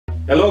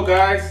Hello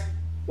guys,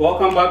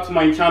 welcome back to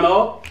my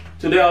channel.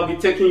 Today I'll be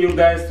taking you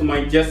guys to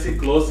my jersey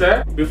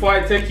closet. Before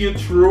I take you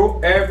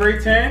through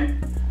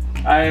everything,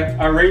 I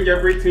arrange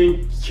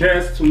everything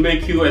just to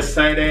make you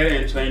excited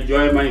and to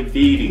enjoy my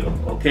video,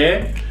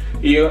 okay?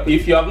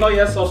 If you have not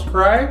yet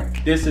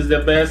subscribed, this is the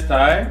best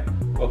time,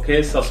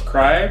 okay?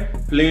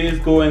 Subscribe, please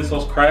go and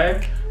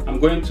subscribe. I'm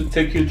going to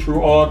take you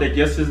through all the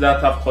jerseys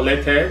that I've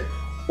collected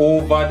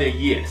over the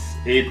years.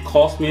 It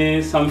cost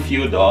me some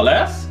few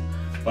dollars,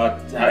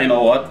 but you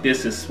know what,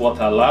 this is what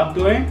I love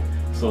doing,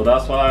 so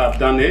that's why I've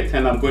done it,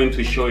 and I'm going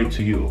to show it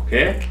to you,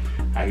 okay?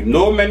 I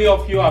know many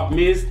of you have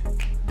missed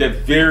the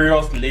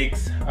various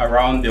leagues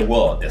around the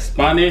world: the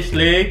Spanish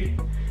League,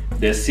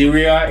 the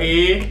Serie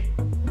A,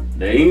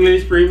 the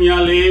English Premier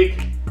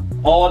League,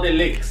 all the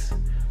leagues.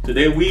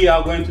 Today we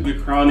are going to be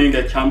crowning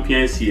the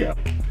champions here.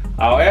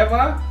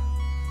 However,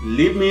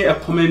 leave me a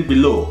comment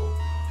below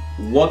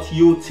what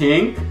you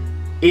think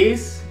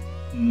is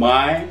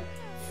my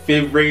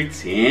favorite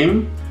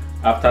team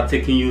after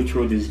taking you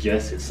through these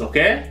jerseys,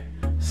 okay?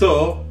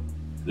 So,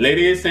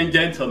 ladies and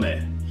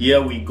gentlemen,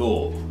 here we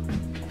go.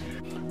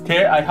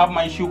 Okay, I have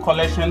my shoe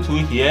collection too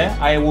here.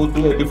 I will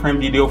do a different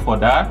video for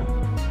that.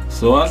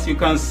 So as you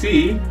can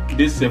see,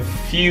 this is a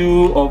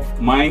few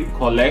of my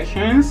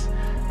collections.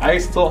 I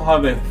still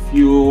have a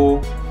few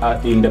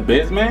in the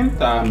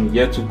basement. I'm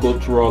yet to go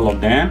through all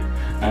of them.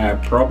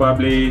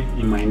 Probably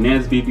in my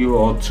next video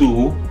or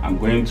two, I'm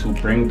going to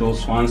bring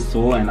those ones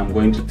too, and I'm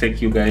going to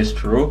take you guys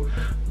through.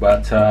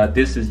 But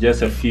this is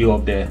just a few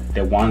of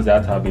the ones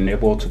that I've been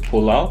able to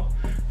pull out,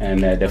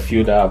 and the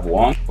few that I've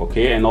won,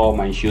 okay? And all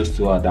my shoes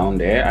too are down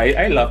there.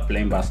 I love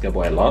playing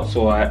basketball a lot,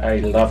 so I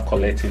love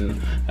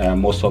collecting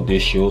most of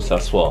these shoes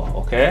as well,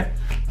 okay?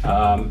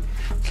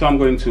 So I'm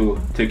going to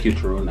take you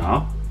through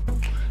now.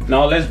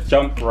 Now let's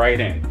jump right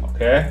in,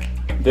 okay?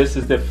 This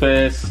is the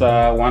first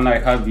one I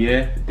have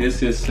here.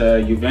 This is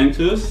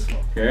Juventus,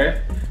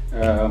 okay?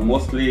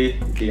 Mostly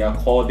they are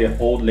called the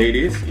old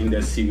ladies in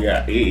the Serie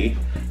A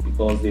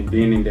because they've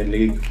been in the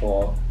league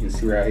in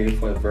Serie A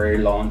for a very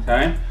long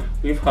time.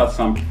 We've had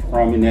some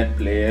prominent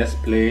players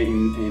play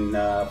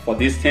for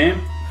this team.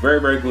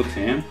 Very good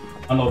team.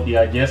 One of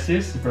their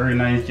jerseys, very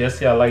nice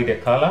jersey. I like the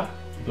color,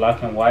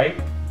 black and white,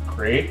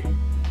 great.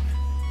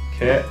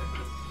 Okay,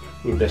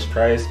 with the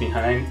stripes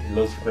behind, it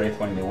looks great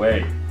when they wear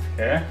it.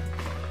 Okay,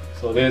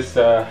 so this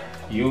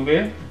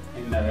Juve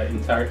in the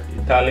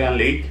Italian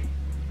League.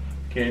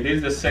 Okay, this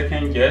is the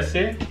second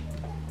jersey,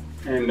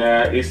 and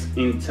it's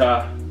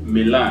Inter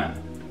Milan.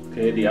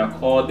 Okay, they are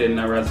called the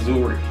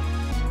Nerazzurri.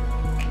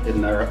 The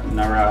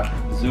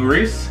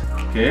Nerazzuris.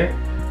 Okay,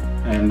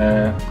 and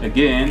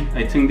again,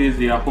 I think this is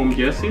their home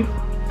jersey,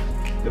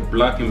 the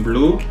black and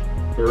blue,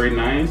 very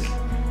nice.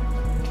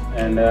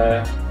 And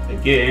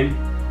again,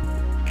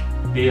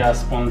 they are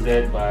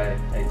sponsored by,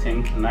 I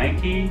think,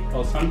 Nike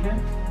or something.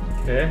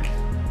 Okay,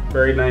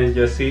 very nice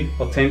jersey,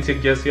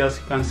 authentic jersey, as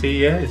you can see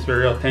here. It's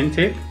very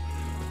authentic.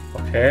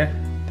 Okay,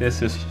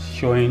 this is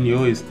showing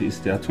you is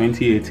their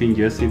 2018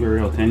 jersey,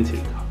 very authentic.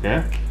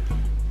 Okay,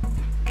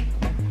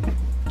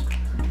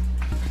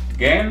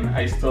 again,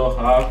 I still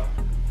have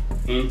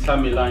Inter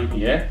Milan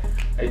here.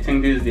 I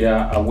think this is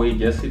their away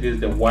jersey. This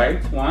is the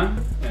white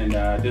one, and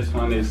this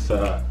one is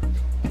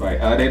by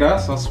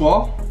Adidas as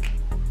well.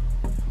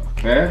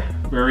 Okay,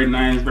 very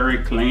nice,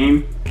 very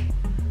clean.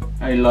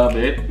 I love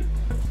it.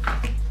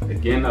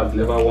 Again, I've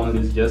never worn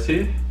this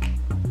jersey,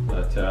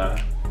 but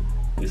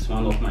it's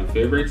one of my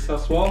favorites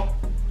as well.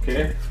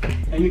 Okay,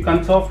 and you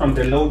can tell from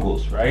the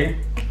logos, right?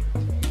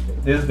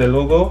 This is the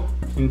logo,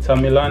 Inter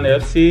Milan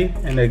FC,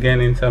 and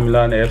again Inter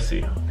Milan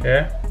FC.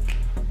 Okay,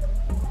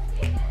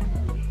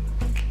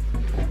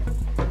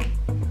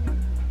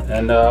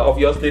 and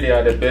obviously they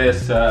are the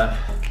best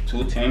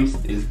two teams.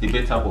 It's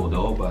debatable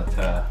though, but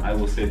I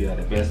will say they are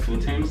the best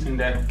two teams in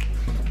the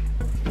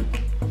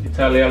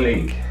Italia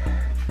League.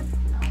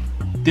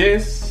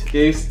 This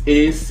is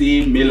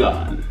AC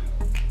Milan,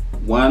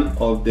 one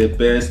of the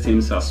best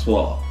teams as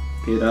well.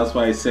 Okay, that's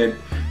why I said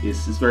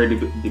it's very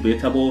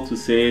debatable to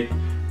say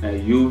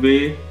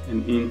Juve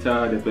and Inter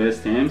are the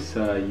best teams.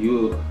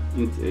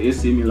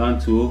 AC Milan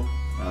too,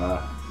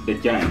 the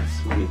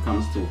giants when it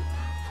comes to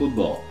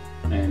football.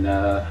 And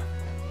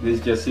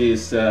this jersey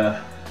is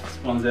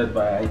sponsored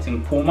by, I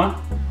think,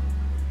 Puma.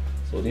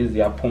 So this is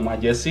their Puma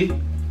jersey,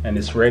 and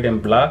it's red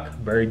and black,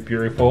 very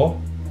beautiful.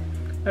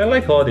 I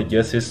like all the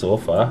jerseys so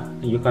far.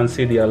 You can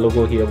see their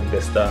logo here with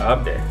the star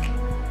up there.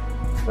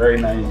 Very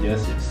nice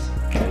jerseys,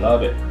 I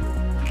love it.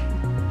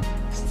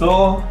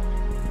 So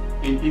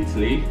in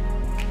Italy,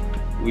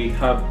 we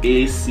have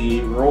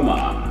AC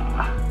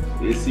Roma.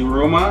 AC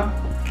Roma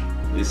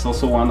is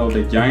also one of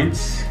the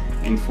giants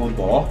in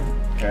football.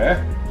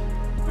 Okay,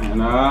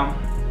 and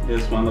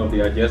this one of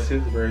their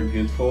jerseys, very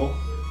beautiful,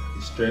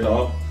 straight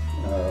up,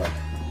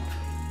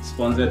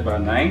 sponsored by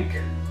Nike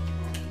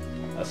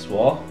as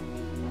well.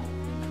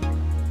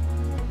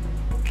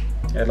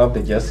 I love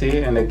the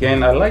jersey, and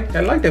again, I like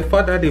the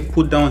fact that they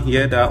put down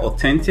here that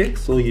authentic,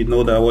 so you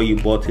know that what you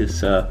bought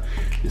is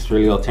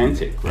really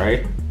authentic,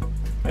 right?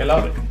 I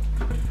love it.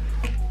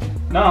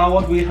 Now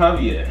what we have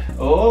here?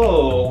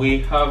 Oh, we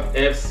have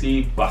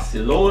FC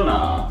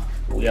Barcelona.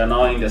 We are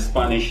now in the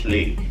Spanish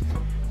league.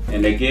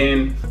 And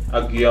again,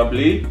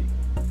 arguably,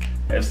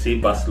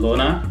 FC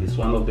Barcelona is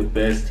one of the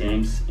best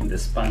teams in the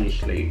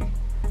Spanish league.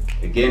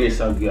 Again, it's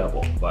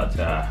arguable, but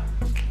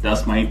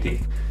that's my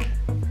take.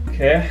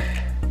 Okay.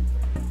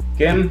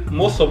 Again,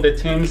 most of the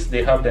teams,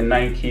 they have the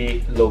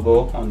Nike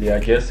logo on their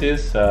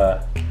jerseys.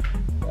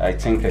 I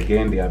think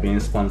again, they are being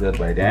sponsored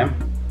by them.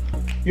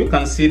 You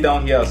can see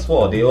down here as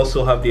well, they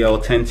also have the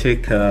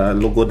authentic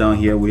logo down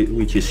here,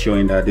 which is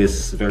showing that this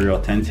is very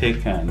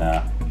authentic, and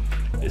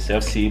it's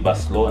FC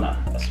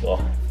Barcelona as well.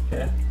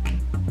 Okay.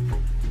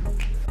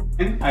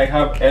 And I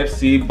have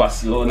FC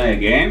Barcelona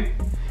again,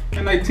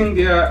 and I think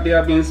they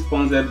are being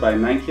sponsored by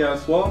Nike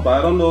as well, but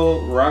I don't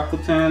know,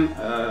 Rakuten,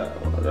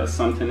 there's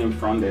something in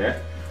front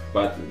there,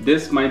 but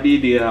this might be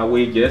the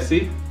away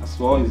jersey as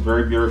well. It's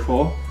very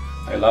beautiful.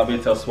 I love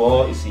it as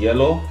well. It's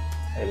yellow.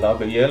 I love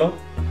the yellow.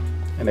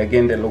 And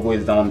again, the logo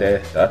is down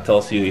there. That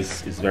tells you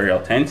it's very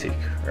authentic,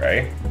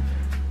 right?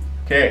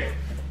 Okay.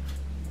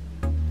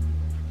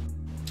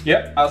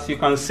 Yeah, as you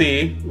can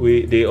see,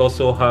 they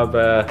also have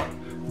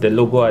the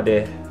logo at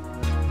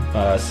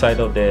the side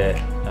of the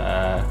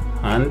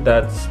hand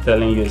that's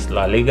telling you it's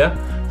La Liga.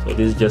 So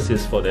this just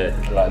is for the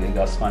La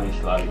Liga,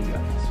 Spanish La Liga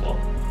as well.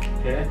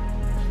 Okay.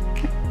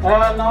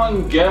 Now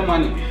in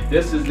Germany,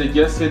 this is the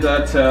jersey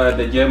that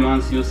the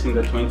Germans used in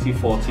the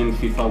 2014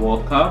 FIFA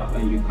World Cup,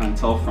 and you can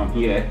tell from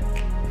here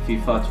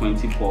FIFA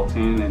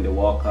 2014 and the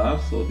World Cup.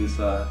 So this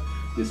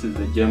is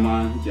the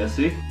German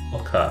jersey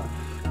World Cup.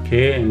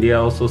 Okay, and they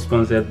are also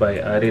sponsored by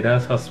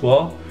Adidas as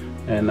well.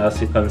 And as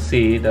you can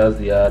see, that's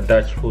the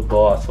Dutch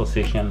Football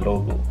Association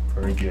logo.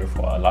 Very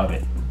beautiful. I love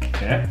it.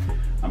 Okay,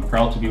 I'm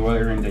proud to be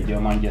wearing the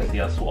German jersey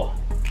as well.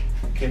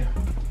 Okay,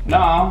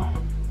 now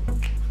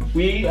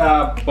we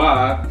are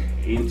back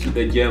into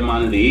the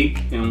German league,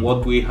 and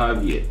what we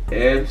have here,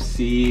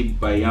 FC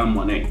Bayern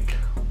Munich.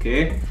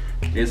 Okay,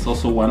 it's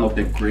also one of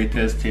the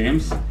greatest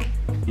teams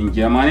in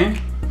Germany.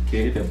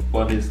 Okay, the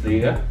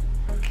Bundesliga.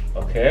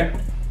 Okay,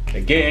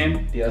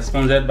 again, they are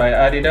sponsored by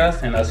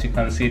Adidas, and as you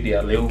can see,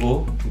 their logo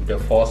with the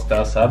 4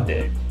 stars up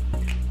there.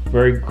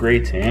 Very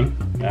great team.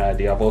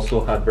 They have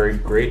also had very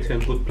great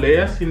and good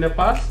players in the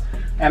past,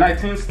 and I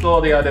think still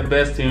they are the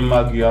best team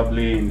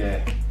arguably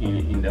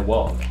in the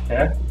world.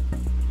 Okay.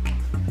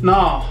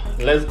 Now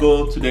let's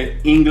go to the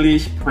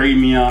English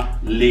Premier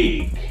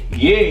League.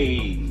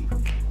 Yay!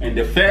 And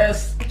the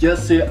first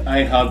jersey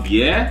I have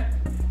here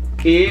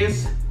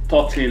is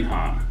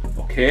Tottenham.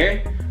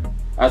 Okay,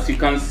 as you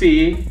can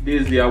see,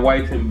 this is their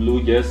white and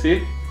blue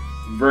jersey.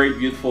 Very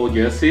beautiful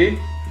jersey.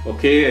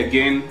 Okay,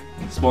 again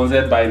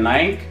sponsored by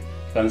Nike.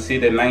 You can see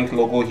the Nike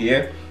logo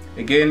here.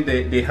 Again,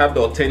 they have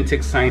the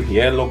authentic sign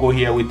here, logo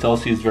here, which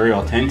tells you it's very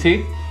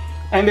authentic,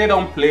 and they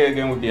don't play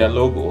again with their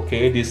logo.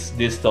 Okay,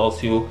 this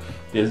tells you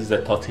this is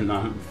the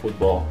Tottenham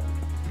Football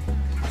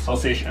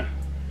Association.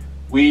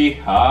 We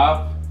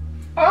have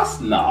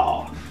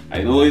Arsenal.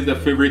 I know it's the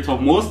favorite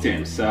of most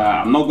teams.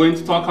 I'm not going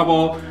to talk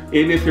about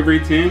any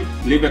favorite team.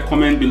 Leave a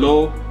comment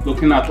below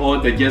looking at all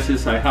the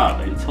jerseys I have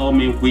and tell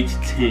me which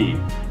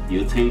team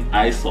you think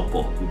I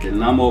support with the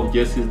number of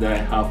jerseys that I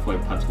have for a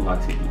particular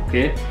team.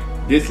 Okay,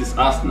 this is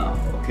Arsenal.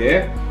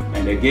 Okay,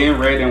 and again,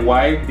 red and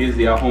white. This is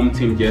their home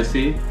team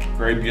jersey.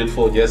 Very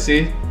beautiful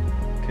jersey.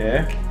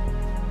 Okay.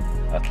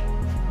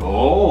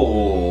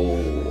 Oh,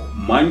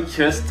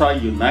 Manchester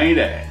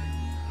United.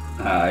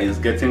 It's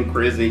getting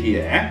crazy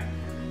here. Eh?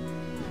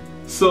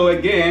 So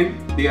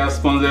again, they are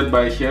sponsored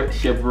by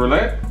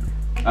Chevrolet,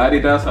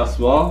 Adidas as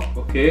well.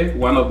 Okay,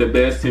 one of the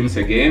best teams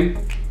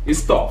again.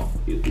 It's tough.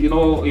 You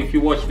know, if you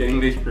watch the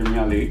English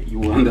Premier League, you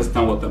will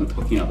understand what I'm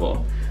talking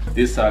about.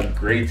 These are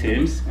great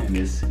teams, and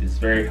it's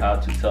very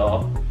hard to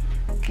tell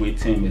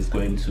which team is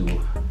going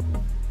to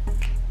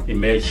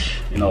emerge,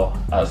 you know,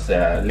 as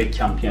league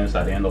champions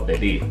at the end of the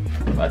day.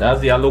 But that's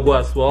their logo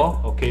as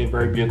well. Okay,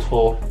 very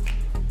beautiful.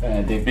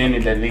 They've been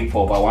in the league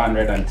for about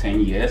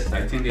 110 years.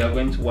 I think they are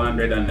going to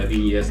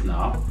 111 years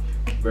now.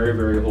 Very,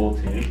 very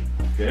old team.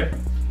 Okay,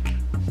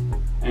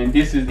 and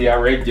this is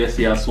their red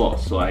jersey as well.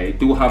 So I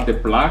do have the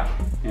black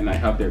and I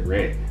have the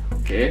red.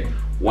 Okay,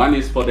 one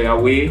is for the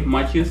away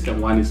matches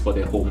and one is for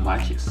the home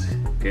matches.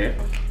 Okay,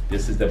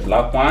 this is the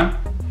black one.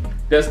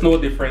 There's no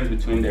difference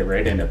between the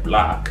red and the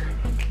black.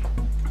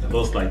 It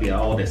looks like they are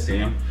all the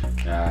same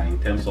in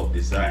terms of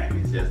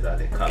design. It's just that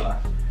the color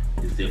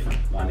is different.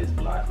 One is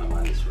black and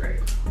one is red.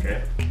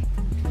 Okay,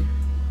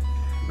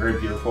 very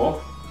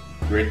beautiful.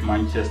 Great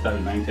Manchester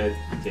United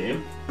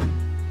team.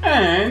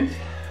 And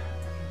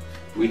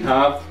we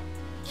have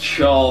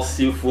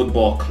Chelsea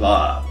Football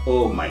Club.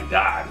 Oh my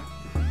God.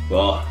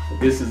 Well,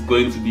 this is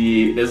going to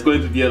be, there's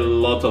going to be a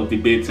lot of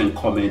debates and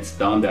comments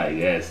down there,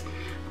 yes,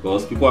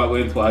 because people are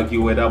going to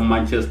argue whether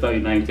Manchester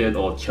United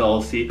or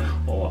Chelsea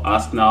or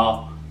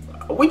Arsenal,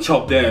 which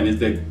of them is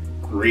the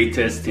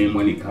greatest team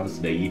when it comes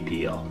to the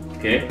EPL.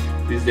 Okay,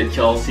 this is the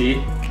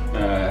Chelsea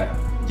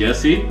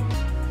jersey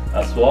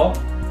as well.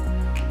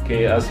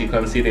 Okay, as you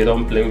can see, they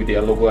don't play with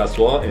their logo as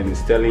well, and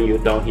it's telling you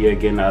down here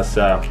again as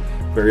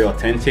very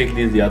authentic.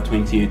 This is their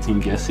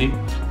 2018 jersey.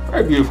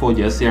 Very beautiful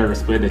jersey. I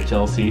respect the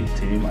Chelsea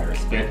team. I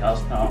respect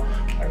Arsenal.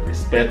 I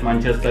respect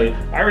Manchester.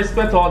 I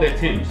respect all the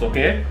teams,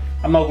 okay?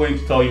 I'm not going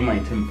to tell you my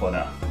team for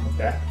now,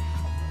 okay?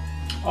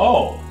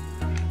 Oh,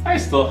 I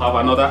still have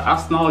another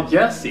Arsenal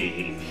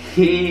jersey.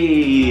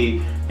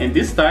 Hey, and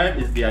this time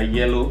is their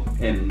yellow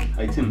and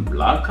I think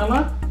black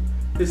color.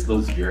 This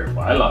looks beautiful.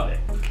 I love it.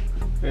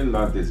 I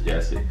love this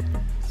jersey.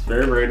 It's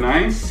very, very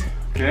nice.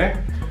 Okay.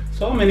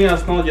 So how many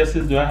Arsenal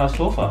jerseys do I have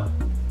so far?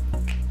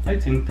 I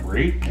think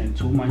 3, and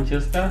 2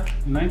 Manchester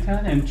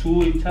United and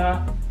 2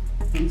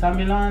 Inter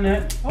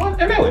Milan. Oh,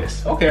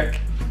 anyways, okay.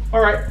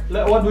 All right.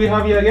 What do we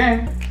have here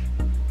again?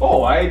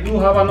 Oh, I do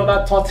have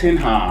another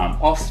Tottenham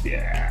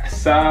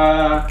Hotspur's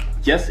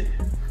jersey.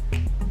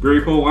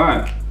 Beautiful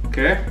one.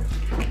 Okay.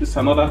 This is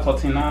another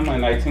Tottenham,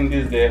 and I think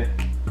this is the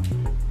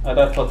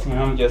other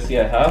Tottenham jersey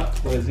I have.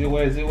 Where is it?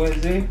 Where is it? Where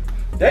is it?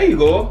 There you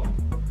go.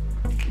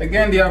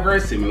 Again, they are very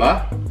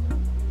similar.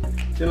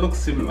 They look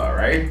similar,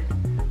 right?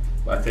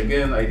 But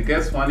again, I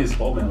guess one is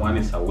home and one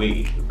is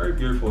away. Very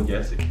beautiful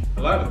jersey.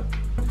 I love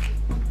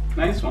it.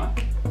 Nice one.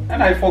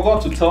 And I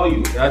forgot to tell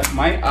you that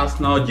my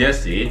Arsenal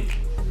jersey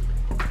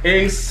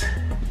is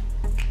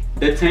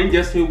the 10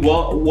 jersey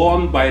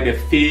worn by the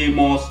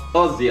famous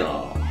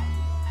Ozil.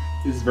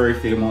 He's very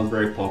famous,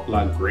 very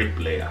popular, great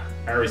player.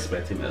 I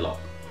respect him a lot.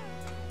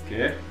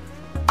 Okay.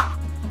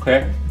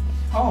 Okay.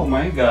 Oh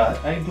my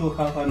God, I do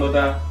have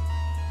another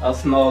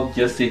Arsenal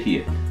jersey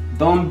here.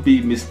 Don't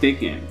be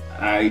mistaken.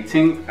 I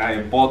think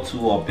I bought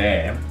 2 of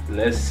them.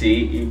 Let's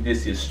see if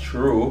this is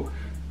true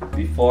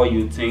before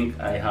you think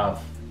I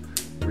have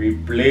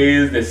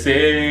replaced the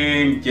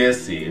same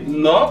jersey.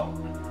 No,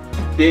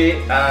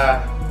 they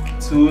are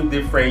 2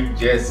 different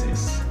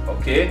jerseys.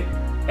 Okay.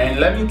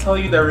 And let me tell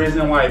you the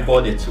reason why I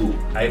bought the 2.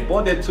 I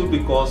bought the 2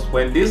 because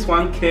when this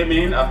one came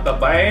in after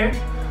buying,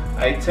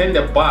 I turned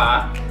the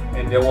back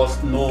and there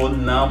was no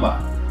number.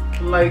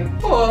 I'm like,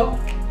 oh,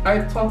 I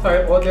thought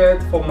I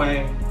ordered for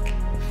my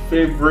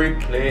favorite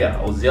player,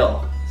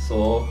 Ozil.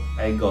 So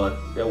I got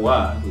the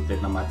one with the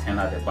number 10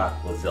 at the back,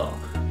 Ozil.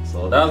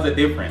 So that's the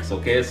difference,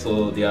 okay?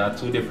 So there are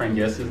 2 different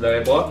jerseys that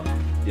I bought.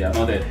 They are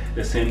not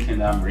the same thing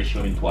that I'm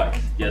re-showing twice,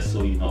 just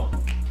so you know,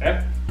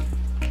 okay?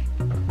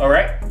 All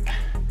right.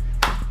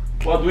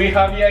 What do we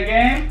have here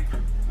again?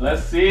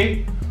 Let's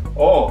see.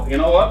 Oh, you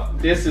know what?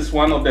 This is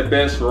one of the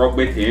best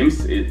rugby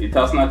teams. It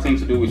has nothing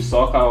to do with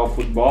soccer or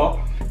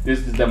football. This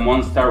is the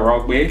Monster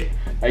Rugby.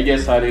 I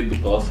just had it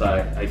because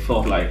I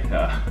felt like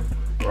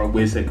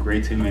rugby is a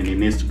great team and it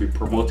needs to be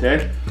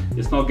promoted.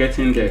 It's not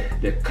getting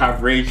the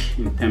coverage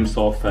in terms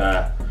of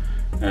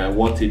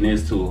what it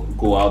needs to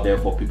go out there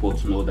for people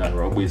to know that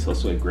rugby is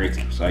also a great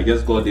team. So I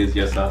just got this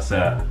just as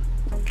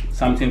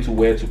something to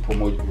wear to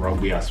promote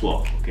rugby as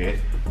well. Okay,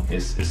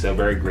 it's a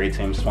very great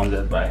team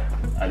sponsored by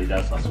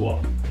Adidas as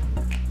well.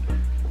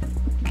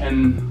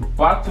 And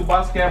back to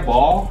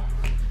basketball.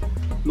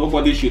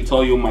 Nobody should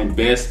tell you my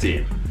best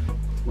team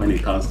when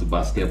it comes to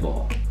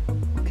basketball.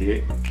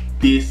 Okay,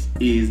 this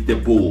is the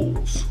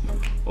Bulls.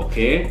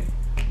 Okay,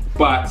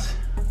 but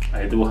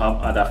I do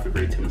have other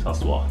favorite teams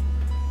as well.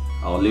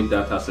 I'll leave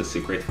that as a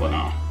secret for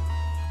now.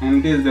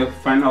 And this is the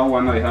final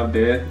one I have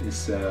there.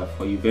 It's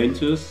for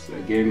Juventus.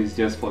 Again, it's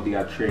just for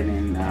their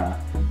training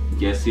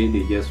jersey.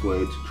 They just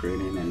wear it to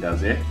training and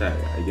that's it.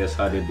 I just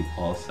had it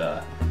because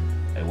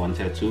I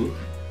wanted to.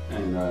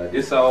 And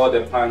these are all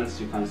the pants.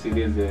 You can see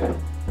this is the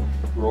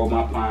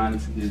Roma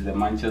pants. This is the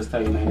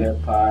Manchester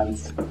United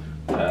pants.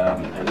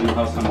 I do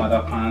have some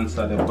other pants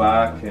at the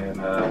back and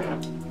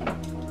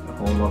a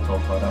whole lot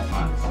of other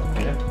pants.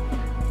 Okay.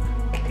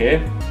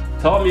 Okay.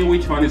 Tell me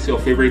which one is your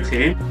favorite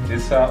team.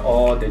 These are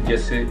all the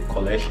jersey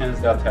collections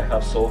that I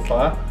have so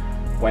far.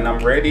 When I'm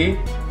ready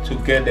to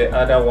get the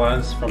other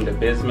ones from the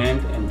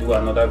basement and do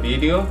another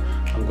video,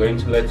 I'm going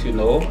to let you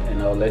know,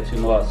 and I'll let you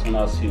know as soon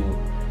as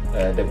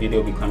the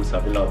video becomes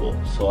available.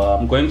 So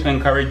I'm going to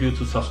encourage you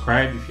to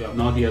subscribe if you have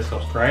not yet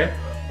subscribed.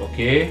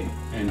 Okay,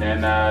 and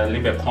then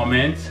leave a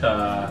comment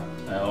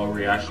or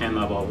reaction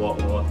about what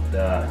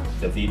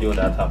the video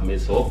that I've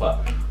made so far.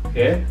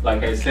 Okay,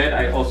 like I said,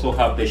 I also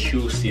have the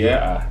shoes here.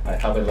 I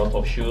have a lot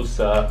of shoes.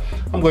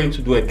 I'm going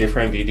to do a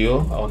different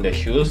video on the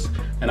shoes,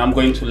 and I'm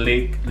going to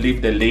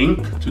leave the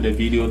link to the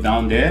video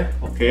down there.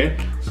 Okay,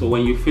 so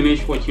when you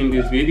finish watching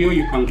this video,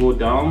 you can go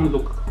down,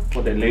 look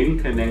for the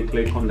link, and then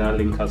click on that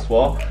link as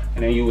well,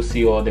 and then you will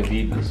see all the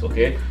videos.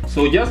 Okay,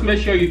 so just make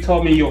sure you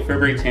tell me your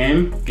favorite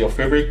team, your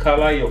favorite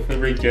color, your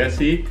favorite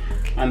jersey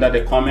under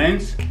the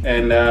comments,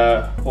 and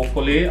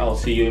hopefully I'll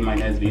see you in my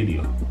next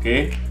video.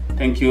 Okay,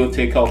 thank you.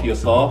 Take care of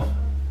yourself.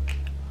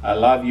 I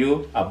love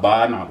you.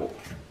 Abanabo.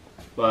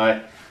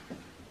 Bye.